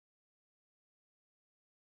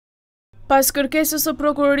Pas kërkesës së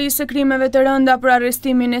prokurorisë së krimeve të rënda për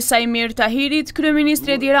arrestimin e SAIMIR Tahirit,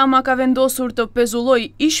 kryeministri Edi Rama ka vendosur të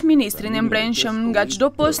pezullojë ish-ministrin e Mbrëmshëm nga çdo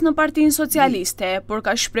post në Partinë Socialiste, por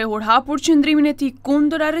ka shprehur hapur qëndrimin e tij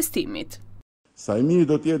kundër arrestimit. SAIMIR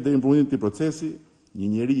do të jetë deri në përfundim të procesi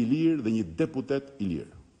një njeri i lirë dhe një deputet i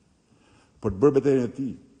lirë. Për të bërë betejën e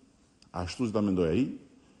tij, ashtu si ta mendoj ai,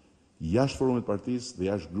 jashtë forumit të partisë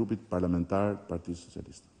dhe jashtë grupit parlamentar të Partisë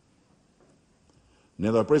Socialiste. Ne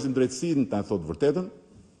do presim drejtësinë të na thotë vërtetën,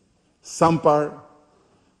 sa më parë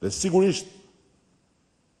dhe sigurisht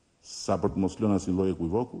sa për të mos lënë asnjë lloj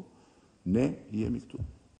ekuivoku, ne jemi këtu.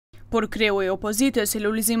 Por kreu i opozitës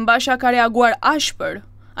Lulizim Basha ka reaguar ashpër.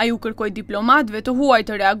 Ai u kërkoi diplomatëve të huaj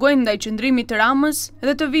të reagojnë ndaj qëndrimit të Ramës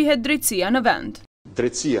dhe të vihet drejtësia në vend.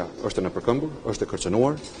 Drejtësia është në përkëmbur, është e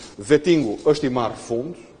kërcënuar, vettingu është i marrë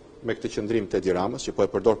fund me këtë qëndrim të Edi Ramës, që po e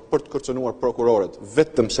përdor për të kërcënuar prokurorët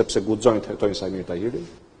vetëm sepse guxojnë të hetojnë SAIMIR Tahiri,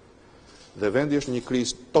 dhe vendi është një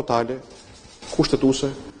krizë totale,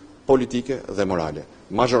 kushtetuese, politike dhe morale.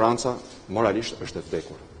 Majoranca moralisht është e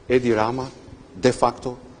vdekur. Edi Rama de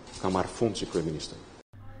facto ka marrë fund si kryeminist.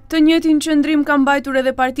 Të njëjtin qëndrim ka mbajtur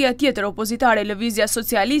edhe partia tjetër opozitare, Lëvizja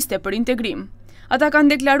Socialiste për Integrim. Ata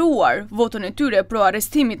kanë deklaruar votën e tyre pro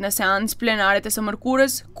arrestimit në seancë plenare të së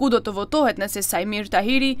mërkurës, ku do të votohet nëse SAIMIR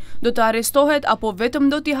Tahiri do të arrestohet apo vetëm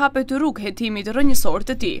do t'i hapet rrugë hetimit rrënjësor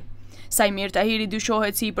të tij. SAIMIR Tahiri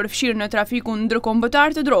dyshohet si i përfshirë në trafikun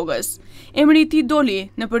ndërkombëtar të drogës. Emri i tij doli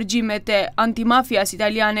në përgjimet e antimafias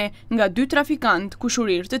italiane nga 2 trafikantë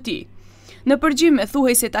kushurir të tij. Në përgjime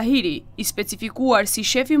thuhej se Tahiri, i specifikuar si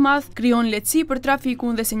shef i madh, krijon lehtësi për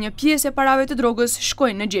trafikun dhe se një pjesë e parave të drogës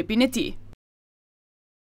shkojnë në xhepin e tij.